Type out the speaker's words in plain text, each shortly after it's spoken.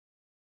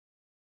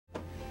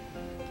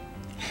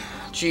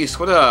Jeez,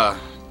 what a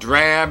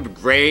drab,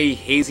 gray,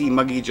 hazy,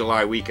 muggy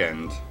July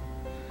weekend.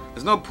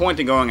 There's no point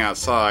in going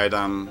outside,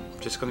 I'm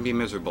just gonna be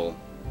miserable.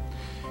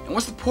 And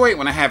what's the point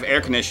when I have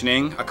air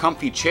conditioning, a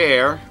comfy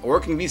chair, a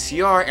working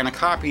VCR, and a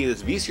copy of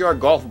this VCR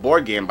Golf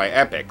board game by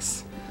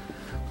Epix?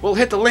 We'll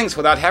hit the links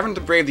without having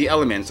to brave the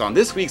elements on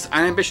this week's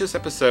unambitious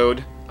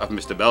episode of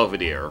Mr.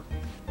 Belvedere.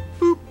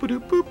 Boop,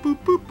 boop, boop, boop,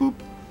 boop, boop.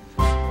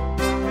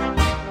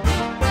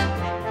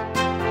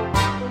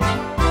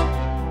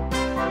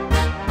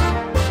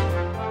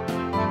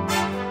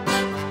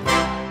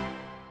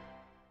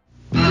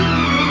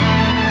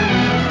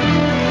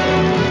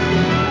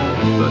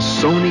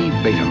 Sony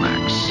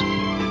Betamax.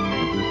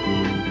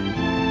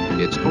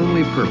 Its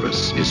only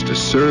purpose is to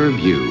serve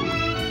you.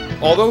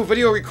 Although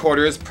video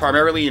recorders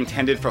primarily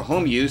intended for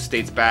home use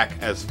dates back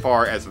as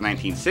far as the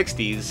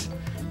 1960s,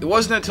 it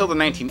wasn't until the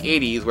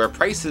 1980s where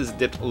prices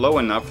dipped low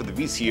enough for the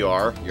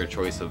VCR, your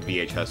choice of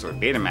VHS or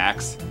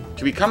Betamax,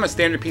 to become a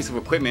standard piece of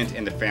equipment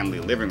in the family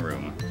living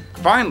room.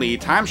 Finally,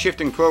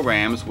 time-shifting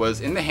programs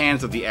was in the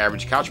hands of the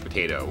average couch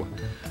potato.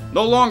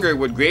 No longer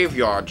would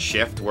graveyard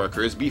shift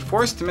workers be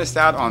forced to miss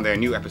out on their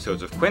new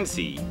episodes of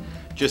Quincy.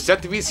 Just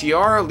set the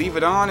VCR, leave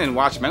it on, and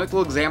watch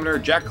medical examiner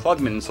Jack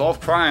Klugman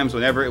solve crimes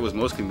whenever it was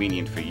most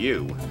convenient for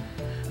you.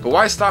 But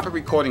why stop at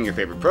recording your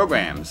favorite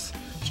programs?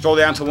 Stroll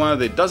down to one of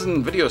the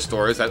dozen video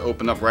stores that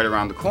open up right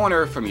around the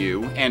corner from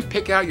you and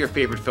pick out your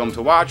favorite film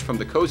to watch from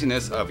the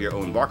coziness of your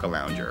own Barca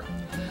lounger.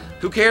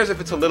 Who cares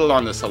if it's a little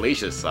on the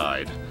salacious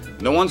side?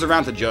 No one's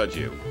around to judge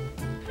you.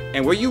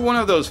 And were you one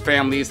of those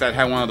families that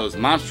had one of those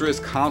monstrous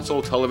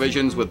console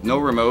televisions with no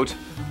remote,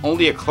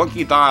 only a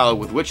clunky dial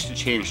with which to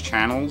change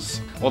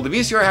channels? Well, the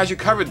VCR has you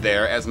covered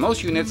there, as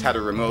most units had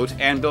a remote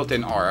and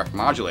built-in RF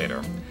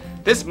modulator.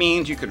 This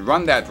means you could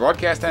run that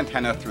broadcast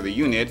antenna through the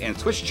unit and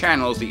switch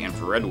channels the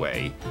infrared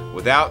way,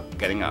 without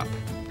getting up.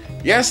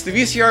 Yes, the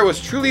VCR was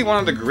truly one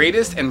of the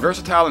greatest and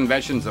versatile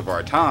inventions of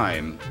our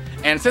time.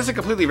 And since it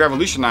completely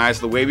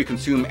revolutionized the way we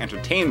consume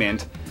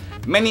entertainment,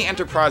 many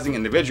enterprising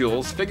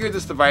individuals figure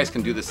this device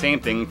can do the same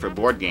thing for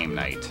board game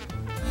night.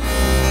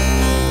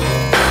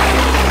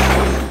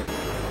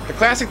 The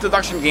classic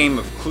deduction game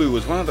of Clue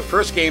was one of the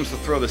first games to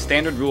throw the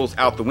standard rules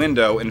out the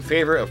window in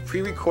favor of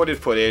pre-recorded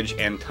footage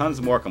and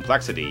tons more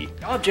complexity.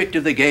 The object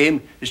of the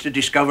game is to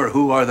discover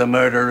who are the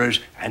murderers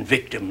and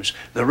victims,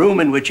 the room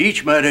in which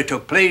each murder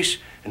took place,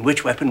 and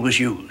which weapon was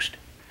used.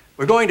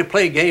 We're going to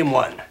play game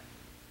one.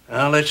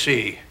 Let's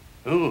see.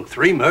 Oh,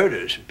 3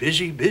 murders.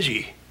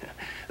 Busy.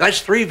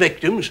 That's 3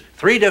 victims,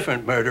 3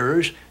 different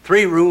murderers,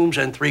 3 rooms,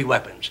 and 3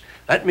 weapons.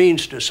 That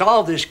means to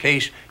solve this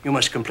case, you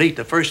must complete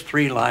the first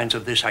 3 lines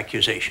of this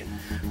accusation.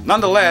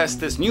 Nonetheless,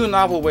 this new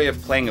novel way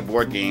of playing a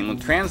board game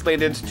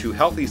translated to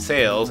healthy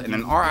sales and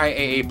an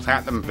RIAA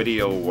Platinum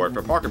Video Award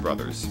for Parker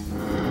Brothers.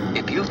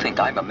 If you think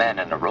I'm a man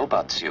in a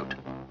robot suit,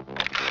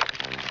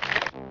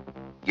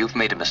 you've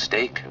made a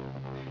mistake.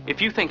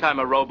 If you think I'm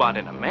a robot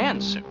in a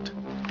man suit,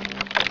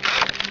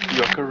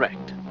 you're correct.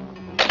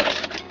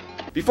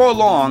 Before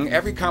long,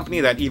 every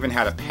company that even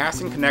had a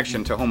passing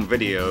connection to home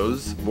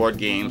videos, board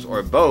games,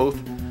 or both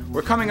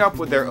were coming up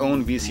with their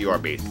own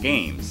VCR-based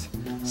games.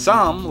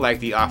 Some, like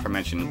the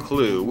aforementioned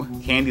Clue,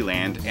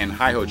 Candyland, and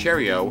Hi-Ho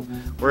Cherry-O,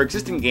 were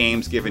existing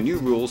games given new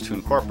rules to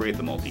incorporate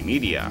the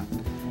multimedia.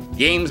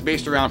 Games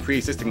based around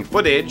pre-existing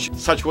footage,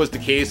 such was the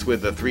case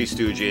with the Three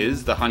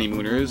Stooges, the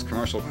Honeymooners,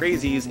 Commercial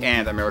Crazies,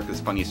 and America's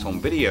Funniest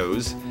Home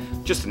Videos,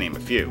 just to name a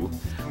few,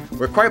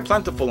 were quite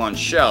plentiful on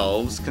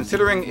shelves,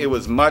 considering it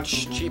was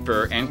much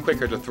cheaper and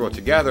quicker to throw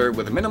together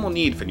with a minimal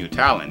need for new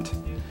talent.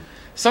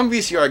 Some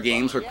VCR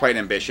games were quite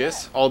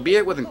ambitious,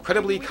 albeit with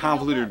incredibly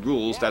convoluted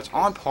rules that's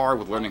on par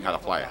with learning how to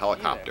fly a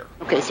helicopter.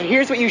 Okay, so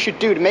here's what you should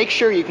do to make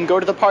sure you can go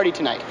to the party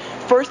tonight.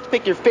 First,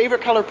 pick your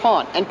favorite color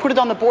pawn and put it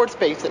on the board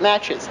space that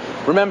matches.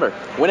 Remember,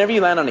 whenever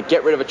you land on a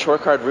get rid of a chore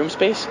card room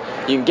space,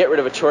 you can get rid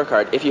of a chore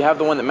card if you have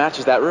the one that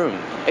matches that room.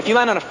 If you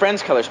land on a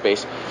friend's color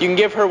space, you can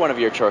give her one of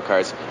your chore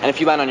cards. And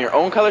if you land on your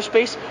own color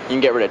space, you can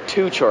get rid of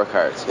 2 chore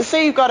cards.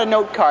 Say you've got a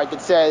note card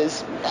that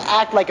says,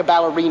 act like a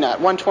ballerina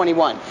at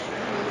 121.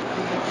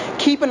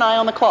 Keep an eye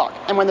on the clock,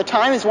 and when the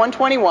time is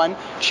 1:21,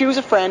 choose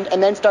a friend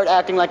and then start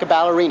acting like a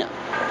ballerina.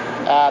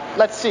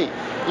 Let's see,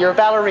 you're a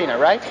ballerina,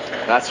 right?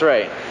 That's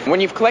right. When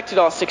you've collected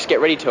all 6 get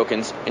ready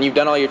tokens and you've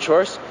done all your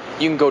chores,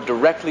 you can go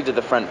directly to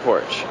the front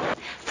porch.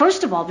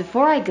 First of all,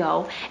 before I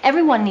go,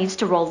 everyone needs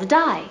to roll the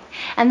die.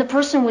 And the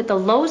person with the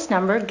lowest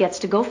number gets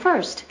to go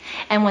first.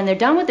 And when they're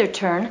done with their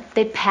turn,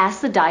 they pass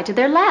the die to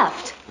their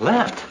left.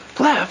 Left?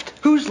 Left?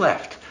 Who's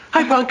left?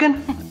 Hi,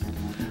 Pumpkin.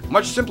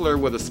 Much simpler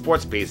were the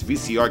sports-based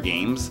VCR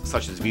games,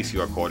 such as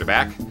VCR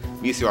Quarterback,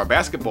 VCR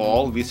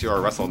Basketball,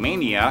 VCR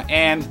WrestleMania,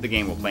 and the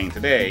game we're playing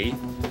today,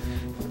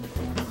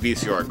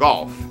 VCR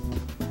Golf.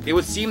 It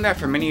would seem that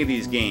for many of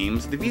these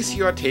games, the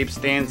VCR tape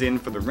stands in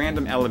for the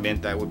random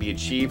element that would be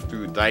achieved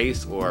through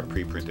dice or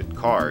pre-printed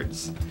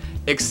cards.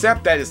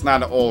 Except that it's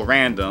not all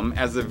random,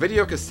 as the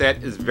video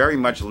cassette is very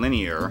much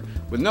linear,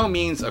 with no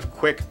means of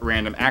quick,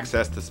 random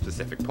access to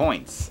specific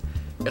points.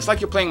 It's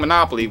like you're playing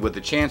Monopoly with the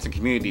chance and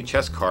community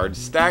chess cards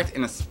stacked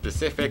in a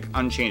specific,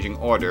 unchanging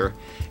order,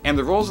 and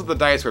the rolls of the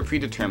dice were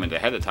predetermined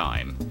ahead of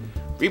time.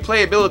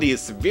 Replayability is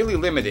severely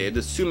limited,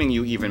 assuming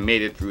you even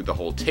made it through the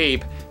whole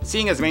tape,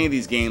 seeing as many of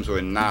these games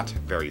were not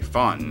very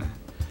fun.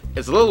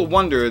 It's a little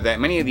wonder that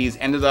many of these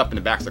ended up in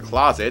the backs of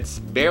closets,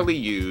 barely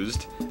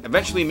used,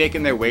 eventually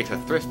making their way to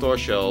thrift store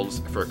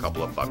shelves for a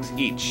couple of bucks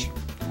each.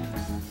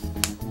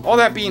 All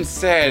that being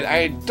said,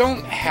 I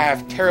don't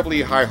have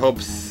terribly high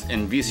hopes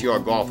in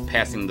VCR Golf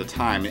passing the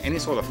time in any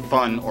sort of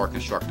fun or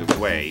constructive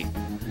way.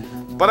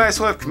 But I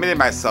sort of committed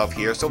myself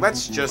here, so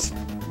let's just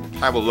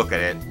have a look at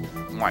it.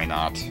 Why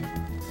not?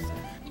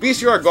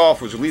 VCR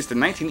Golf was released in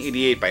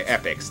 1988 by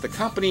Epix, the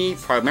company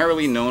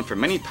primarily known for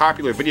many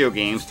popular video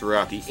games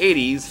throughout the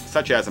 80s,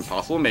 such as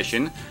Impossible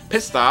Mission,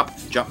 Pit Stop,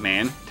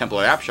 Jumpman, Temple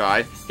of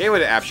Apshai, Gateway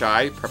to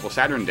Apshai, Purple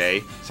Saturn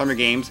Day, Summer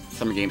Games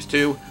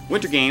 2,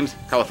 Winter Games,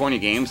 California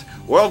Games,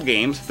 World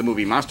Games, the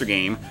movie Monster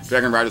Game,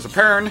 Dragon Riders of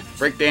Pern,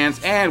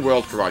 Breakdance, and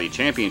World Karate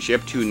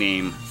Championship, to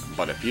name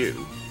but a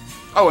few.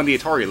 Oh, and the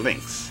Atari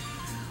Lynx.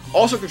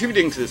 Also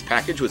contributing to this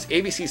package was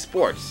ABC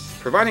Sports,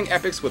 providing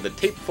Epix with a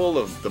tape full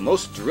of the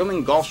most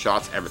thrilling golf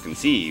shots ever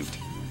conceived.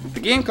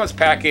 The game comes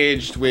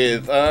packaged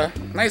with a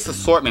nice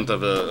assortment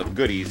of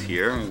goodies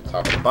here. On the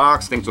top of the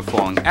box, things are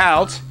falling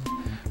out.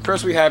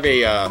 First we have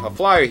a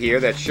flyer here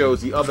that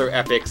shows the other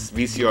Epix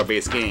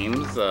VCR-based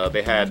games.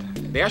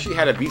 They actually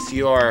had a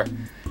VCR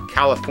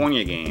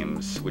California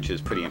games, which is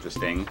pretty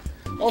interesting.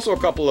 Also a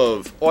couple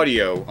of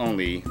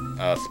audio-only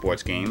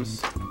sports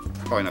games.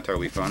 Probably not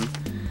terribly fun.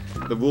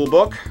 The rule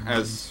book,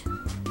 as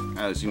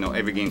you know,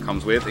 every game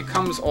comes with. It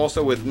comes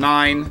also with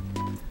nine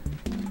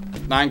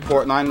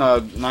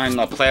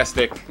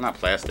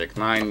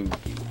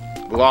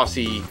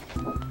glossy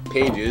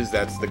pages.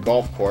 That's the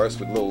golf course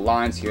with little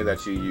lines here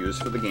that you use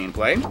for the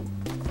gameplay.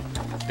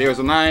 There's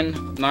a nine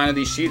of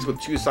these sheets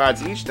with 2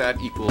 sides each. That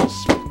equals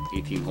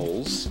 18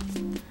 holes.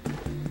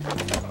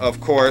 Of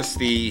course,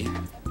 the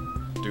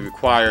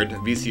required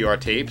VCR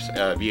tapes,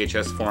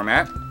 VHS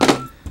format.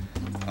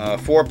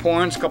 4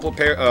 points, a couple of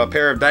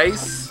pair of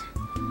dice,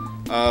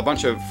 a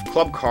bunch of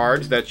club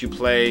cards that you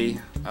play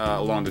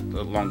along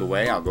the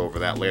way. I'll go over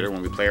that later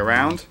when we play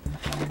around.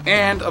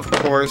 And of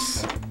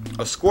course,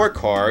 a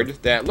scorecard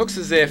that looks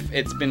as if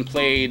it's been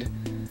played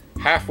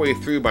halfway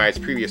through by its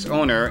previous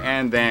owner,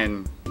 and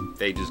then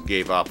they just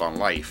gave up on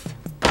life.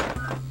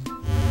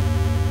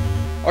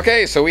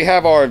 Okay, so we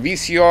have our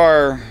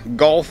VCR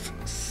Golf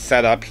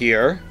set up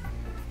here.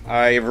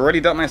 I've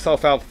already dealt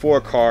myself out 4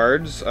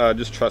 cards.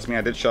 Just trust me,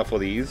 I did shuffle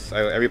these.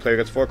 Every player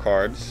gets 4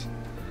 cards.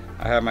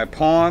 I have my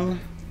pawn,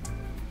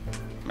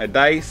 my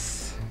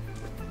dice,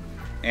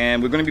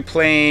 and we're going to be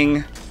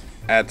playing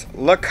at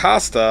La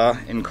Costa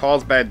in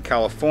Carlsbad,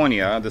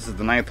 California. This is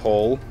the 9th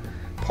hole,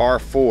 par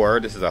 4.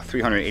 This is a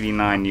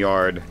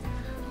 389-yard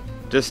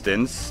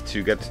distance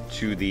to get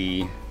to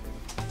the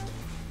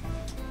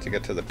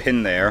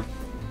pin there.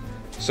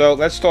 So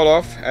let's start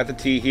off at the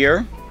tee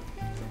here.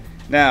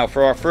 Now,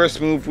 for our first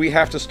move, we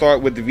have to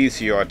start with the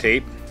VCR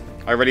tape.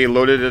 I already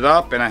loaded it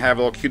up, and I have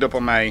it all queued up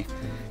on my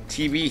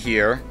TV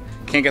here.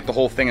 Can't get the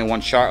whole thing in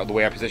one shot of the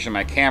way I position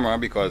my camera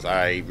because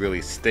I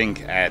really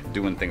stink at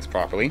doing things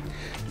properly.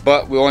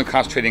 But we're only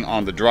concentrating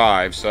on the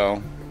drive, so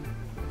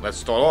let's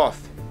start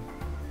off.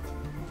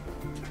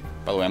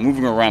 By the way, I'm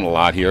moving around a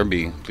lot here.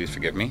 Please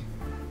forgive me.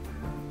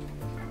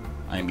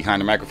 I am behind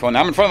the microphone.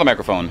 Now I'm in front of the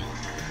microphone.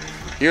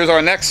 Here's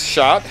our next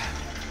shot.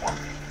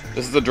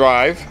 This is the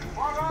drive.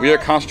 We are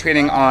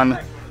concentrating on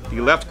the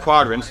left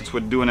quadrant since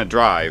we're doing a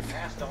drive.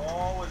 Has to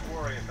always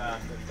worry about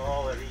the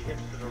ball that he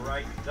hits to the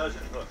right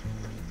doesn't hook.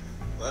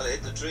 Well, he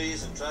hit the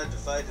trees and tried to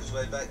fight his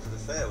way back to the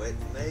fairway,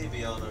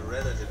 maybe on a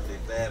relatively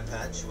bare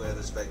patch where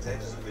the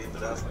spectators have been,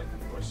 but elsewhere.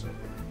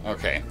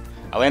 Okay,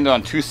 I landed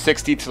on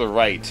 260 to the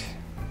right.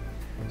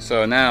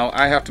 So now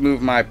I have to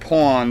move my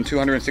pawn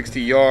 260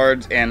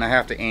 yards, and I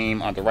have to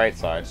aim on the right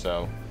side.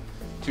 So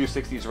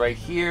 260 is right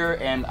here,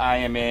 and I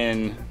am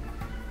in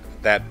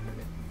that.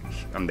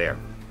 I'm there.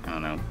 I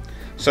don't know.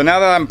 So now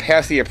that I'm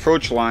past the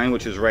approach line,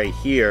 which is right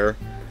here,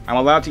 I'm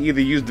allowed to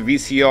either use the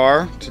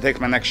VCR to take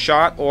my next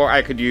shot, or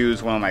I could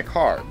use one of my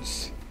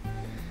cards.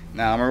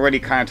 Now I'm already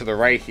kind of to the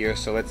right here,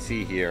 so let's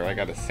see here. I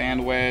got a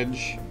sand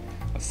wedge,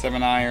 a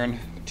 7-iron,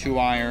 a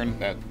 2-iron.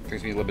 That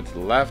brings me a little bit to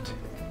the left.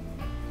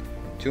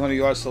 200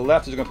 yards to the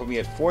left is going to put me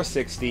at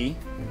 460,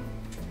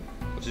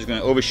 which is going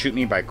to overshoot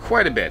me by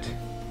quite a bit.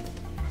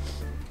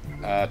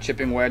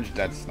 Chipping wedge,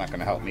 that's not going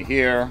to help me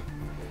here.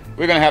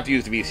 We're going to have to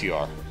use the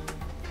VCR.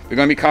 We're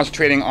going to be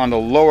concentrating on the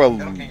lower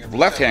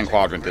left-hand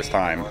quadrant this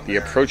time, the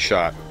approach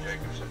shot.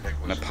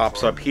 And it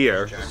pops up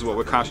here. This is what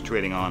we're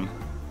concentrating on.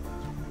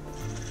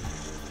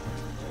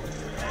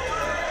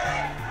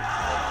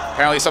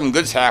 Apparently something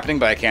good's happening,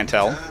 but I can't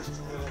tell.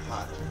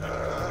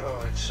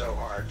 Oh, it's so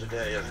hard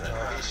today, isn't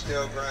it? He's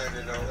still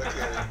grinding. Look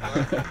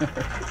at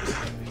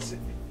it.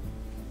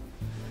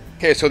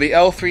 Okay, so the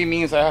L3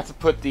 means I have to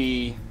put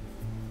the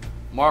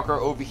marker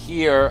over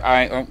here.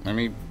 Let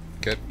me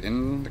get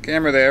in the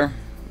camera there.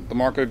 The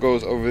marker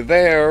goes over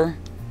there,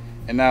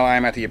 And now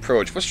I'm at the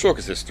approach. What stroke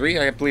is this? 3?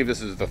 I believe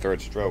this is the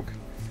 3rd stroke.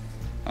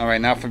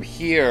 Alright, now from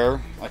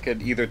here, I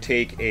could either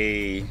take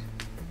a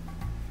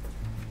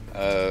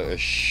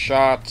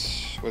shot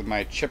with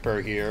my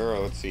chipper here, or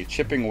let's see,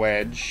 chipping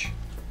wedge.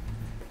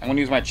 I'm going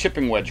to use my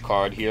chipping wedge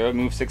card here,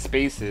 move 6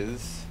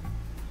 spaces.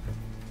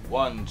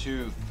 1,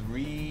 2,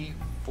 3,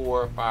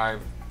 4,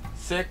 5,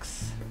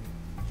 6.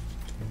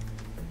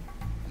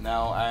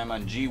 Now I'm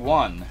on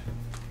G1.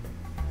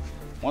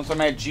 Once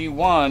I'm at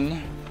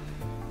G1,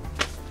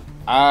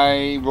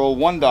 I roll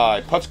 1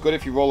 die. Putt's good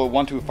if you roll a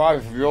 1, 2,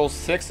 5. If you roll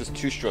 6, it's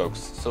 2 strokes.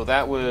 So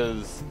that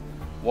was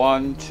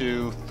 1,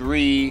 2,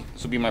 3.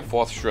 This will be my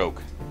 4th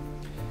stroke.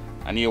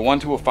 I need a 1,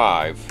 2, a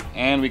 5.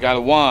 And we got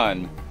a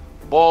 1.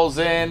 Ball's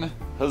in.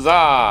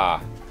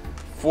 Huzzah!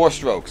 4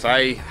 strokes.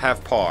 I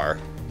have par.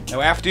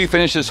 Now after you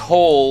finish this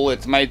hole,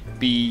 it might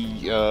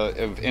be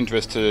of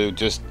interest to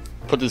just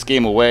put this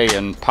game away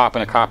and pop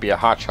in a copy of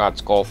Hot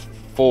Shots Golf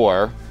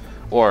 4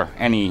 or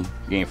any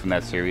game from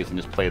that series and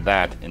just play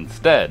that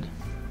instead.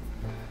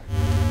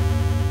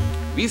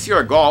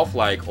 VCR Golf,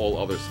 like all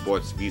other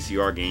sports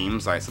VCR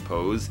games, I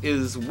suppose,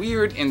 is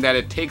weird in that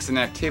it takes an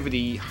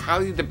activity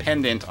highly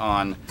dependent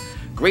on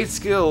great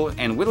skill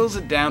and whittles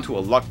it down to a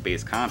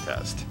luck-based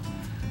contest.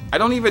 I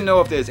don't even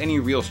know if there's any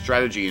real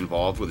strategy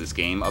involved with this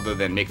game other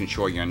than making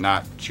sure you're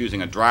not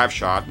choosing a drive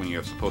shot when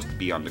you're supposed to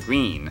be on the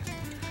green.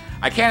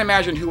 I can't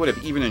imagine who would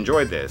have even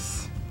enjoyed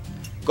this.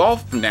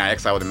 Golf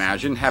fanatics, I would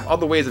imagine, have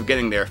other ways of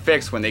getting their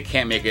fix when they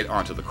can't make it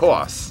onto the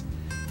course.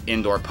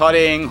 Indoor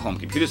putting, home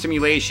computer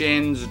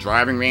simulations,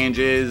 driving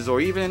ranges,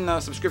 or even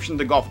a subscription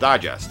to Golf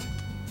Digest.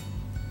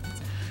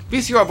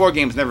 VCR board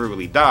games never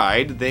really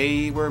died,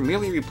 they were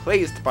merely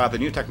replaced by the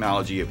new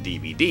technology of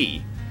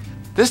DVD.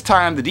 This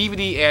time, the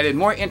DVD added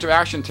more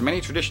interaction to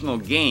many traditional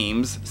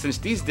games since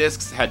these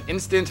discs had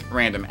instant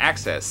random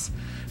access,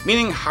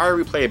 meaning higher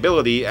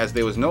replayability as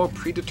there was no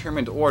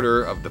predetermined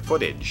order of the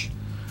footage.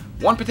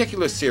 One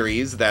particular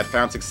series that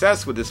found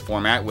success with this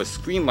format was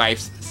Screen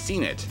Life's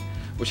Seen It,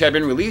 which had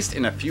been released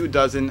in a few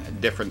dozen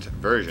different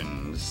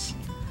versions.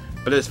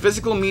 But as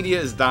physical media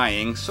is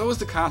dying, so is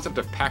the concept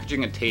of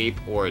packaging a tape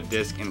or a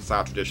disc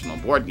inside traditional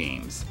board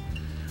games.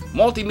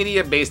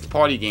 Multimedia-based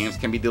party games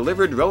can be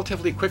delivered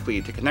relatively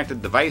quickly to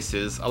connected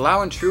devices,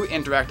 allowing true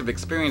interactive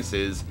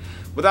experiences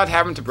without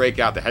having to break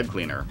out the head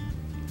cleaner.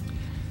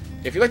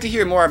 If you'd like to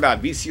hear more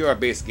about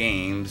VCR-based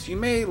games, you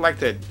may like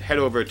to head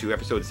over to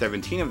episode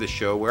 17 of the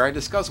show where I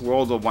discuss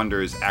World of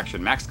Wonder's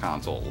Action Max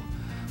console.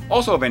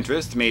 Also of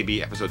interest may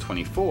be episode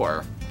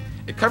 24.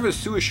 It covers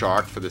Sewer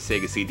Shark for the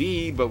Sega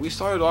CD, but we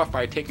started off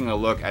by taking a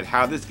look at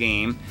how this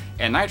game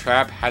and Night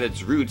Trap had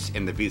its roots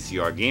in the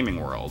VCR gaming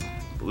world.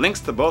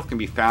 Links to both can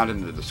be found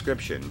in the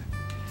description.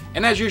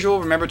 And as usual,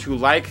 remember to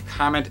like,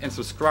 comment, and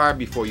subscribe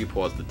before you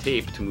pause the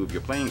tape to move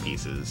your playing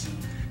pieces.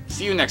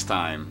 See you next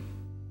time.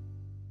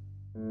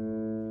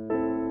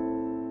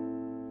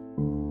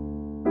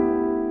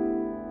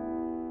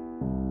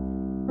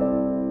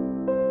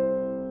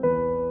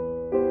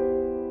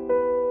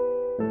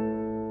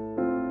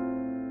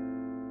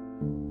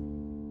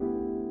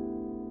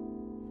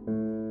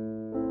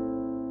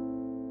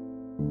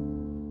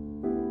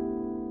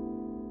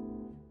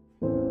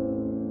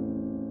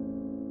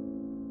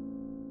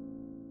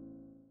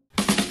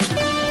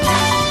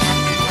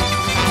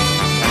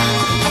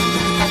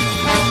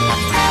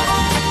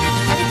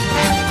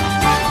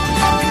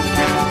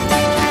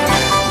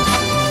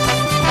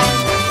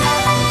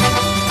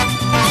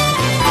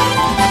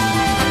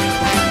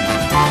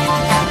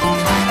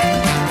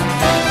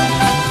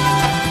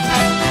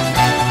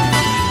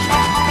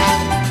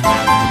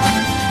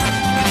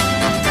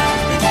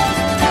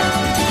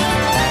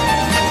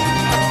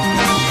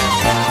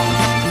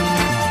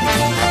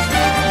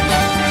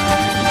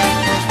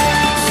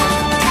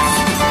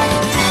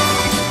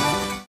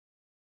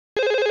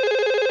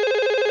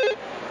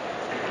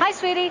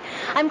 Sweetie,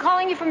 I'm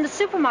calling you from the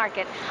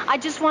supermarket. I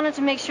just wanted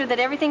to make sure that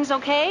everything's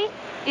okay.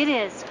 It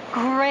is.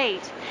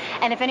 Great.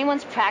 And if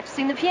anyone's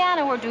practicing the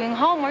piano or doing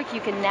homework, you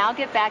can now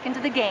get back into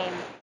the game.